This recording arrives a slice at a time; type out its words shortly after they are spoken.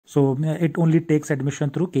So it only takes admission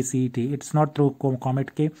through kcet. It's not through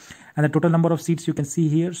comet k. And the total number of seats you can see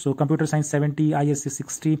here. So computer science 70, ISC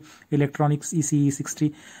 60, electronics ECE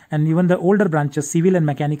 60, and even the older branches, civil and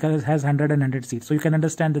mechanical, has 100 seats. So you can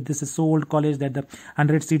understand that this is so old college that the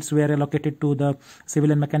 100 seats were allocated to the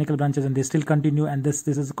civil and mechanical branches, and they still continue. And this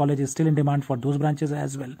is college is still in demand for those branches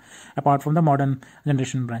as well, apart from the modern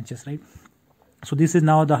generation branches, right? So this is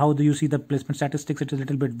now how do you see the placement statistics. It is a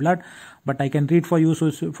little bit blurred, but I can read for you. So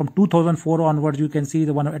from 2004 onwards, you can see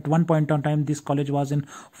at one point in time, this college was in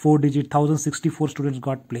 4-digit, 1,064 students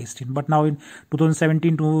got placed in. But now in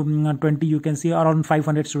 2017 to 20, you can see around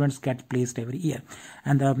 500 students get placed every year,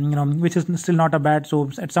 and which is still not a bad. So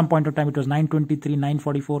at some point of time, it was 923,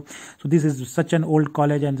 944. So this is such an old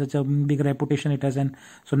college and such a big reputation it has. And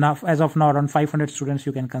so now, as of now, around 500 students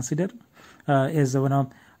you can consider is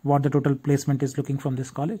what the total placement is looking from this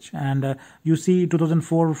college. And you see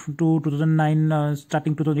 2004 to 2009,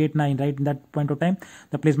 starting 2008-9, right? In that point of time,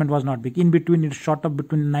 the placement was not big. In between, it shot up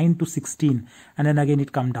between 9 to 16, and then again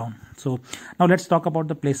it come down. So now let's talk about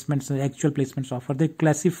the placements, the actual placements offer. They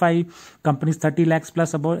classify companies 30 lakhs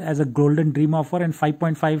plus above as a golden dream offer, and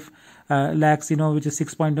 5.5 lakhs, which is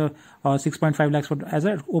 6.5 lakhs as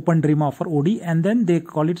an open dream offer, OD, and then they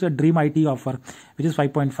call it a dream IT offer, which is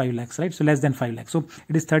 5.5 lakhs, right? So less than 5 lakhs. So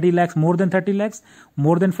it is 30 lakhs, more than 30 lakhs,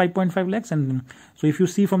 more than 5.5 lakhs. And so if you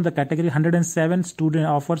see from the category, 107 student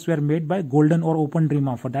offers were made by golden or open dream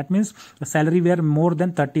offer. That means the salary were more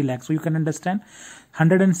than 30 lakhs. So you can understand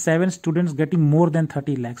 107 students getting more than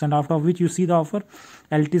 30 lakhs. And after which you see the offer,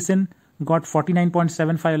 LTSN got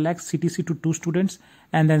 49.75 lakhs, CTC to 2 students,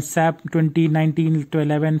 and then SAP 2019 to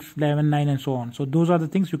 11.9 and so on. So those are the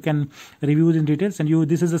things you can review in details. And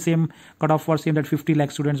this is the same cutoff for same that 50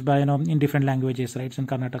 lakh students by in different languages, right, in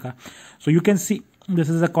Karnataka. So you can see this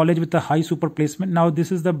is a college with a high super placement. Now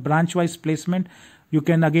this is the branch wise placement. You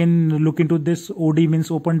can again look into this. OD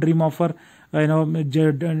means open dream offer,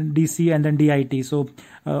 DC and then DIT. So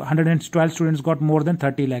 112 students got more than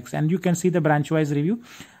 30 lakhs, and you can see the branch wise review.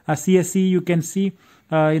 CSC, you can see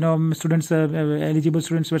students, eligible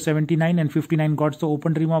students were 79, and 59 got the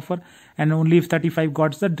open dream offer, and only 35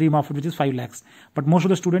 got the dream offer, which is 5 lakhs. But most of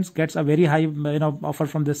the students gets a very high offer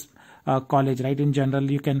from this college, right? In general,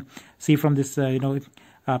 you can see from this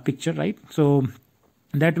picture, right? So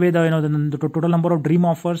that way the total number of dream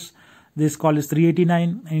offers, this call is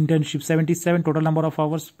 389, internship 77, total number of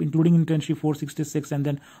hours including internship 466, and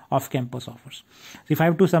then off-campus offers. So if I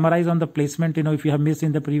have to summarize on the placement, if you have missed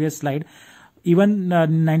in the previous slide, even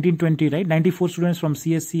 1920, right, 94 students from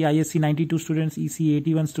CSC, ISC 92 students, EC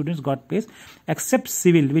 81 students got placed, except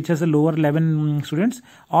civil, which has a lower 11 students.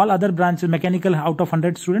 All other branches, mechanical, out of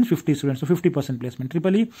 100 students, 50 students, so 50% placement.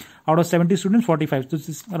 Triple E, out of 70 students, 45, so this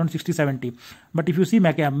is around 60-70. But if you see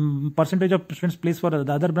percentage of students placed for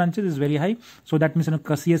the other branches is very high. So that means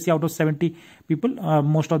CSC out of 70 people,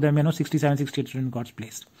 most of them 67-68 students got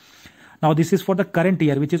placed. Now this is for the current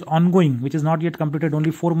year, which is ongoing, which is not yet completed.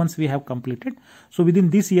 Only 4 months we have completed. So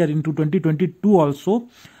within this year, into 2022 also,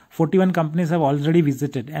 41 companies have already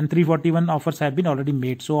visited, and 341 offers have been already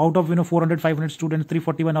made. So out of 400, 500 students,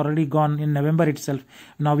 341 already gone in November itself.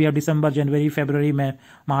 Now we have December, January, February, May,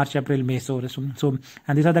 March, April, May. So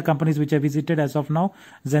and these are the companies which have visited as of now: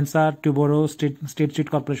 Zensar, Tuboro, State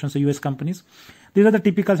Street Corporation, so US companies. These are the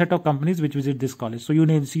typical set of companies which visit this college. So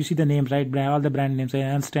you see the names, right? All the brand names: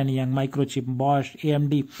 Ernst & Young, Microchip, Bosch,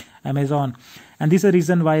 AMD, Amazon, and this is the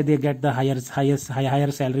reason why they get the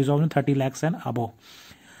higher salaries of 30 lakhs and above.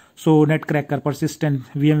 So Netcracker, Persistent,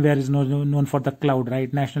 VMware is known for the cloud,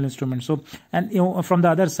 right? National Instruments. So, and from the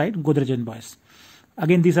other side, Godrej and Boyce.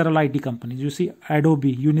 Again, these are all IT companies. You see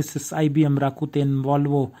Adobe, Unisys, IBM, Rakuten,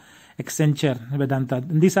 Volvo, Accenture, Vedanta.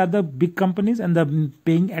 And these are the big companies, and they're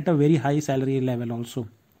paying at a very high salary level also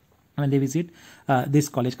when they visit this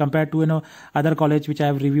college, compared to other college which I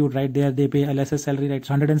have reviewed, right? There they pay a lesser salary, right?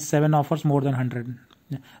 So 107 offers more than 100,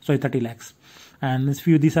 sorry, 30 lakhs. And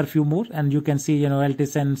these are few more, and you can see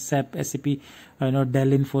LTSN, SAP, SAP, Dell,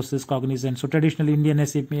 Infosys, Cognizant. So traditional Indian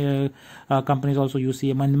SAP companies also you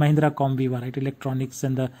see, Mahindra, Comviva, right? Electronics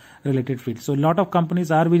and the related fields. So a lot of companies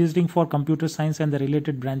are visiting for computer science and the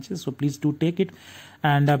related branches. So please do take it,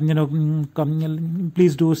 and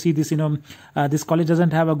please do see this. This college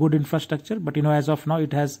doesn't have a good infrastructure, but as of now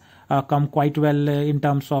it has come quite well in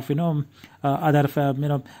terms of other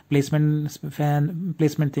placement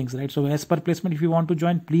things, right? So as per placement, if you want to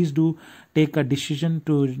join, please do take a decision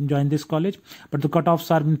to join this college. But the cutoffs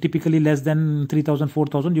are typically less than 3,000,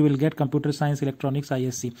 4,000. You will get computer science, electronics,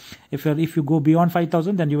 ISC. If you go beyond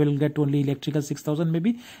 5,000, then you will get only electrical 6,000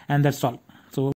 maybe, and that's all. So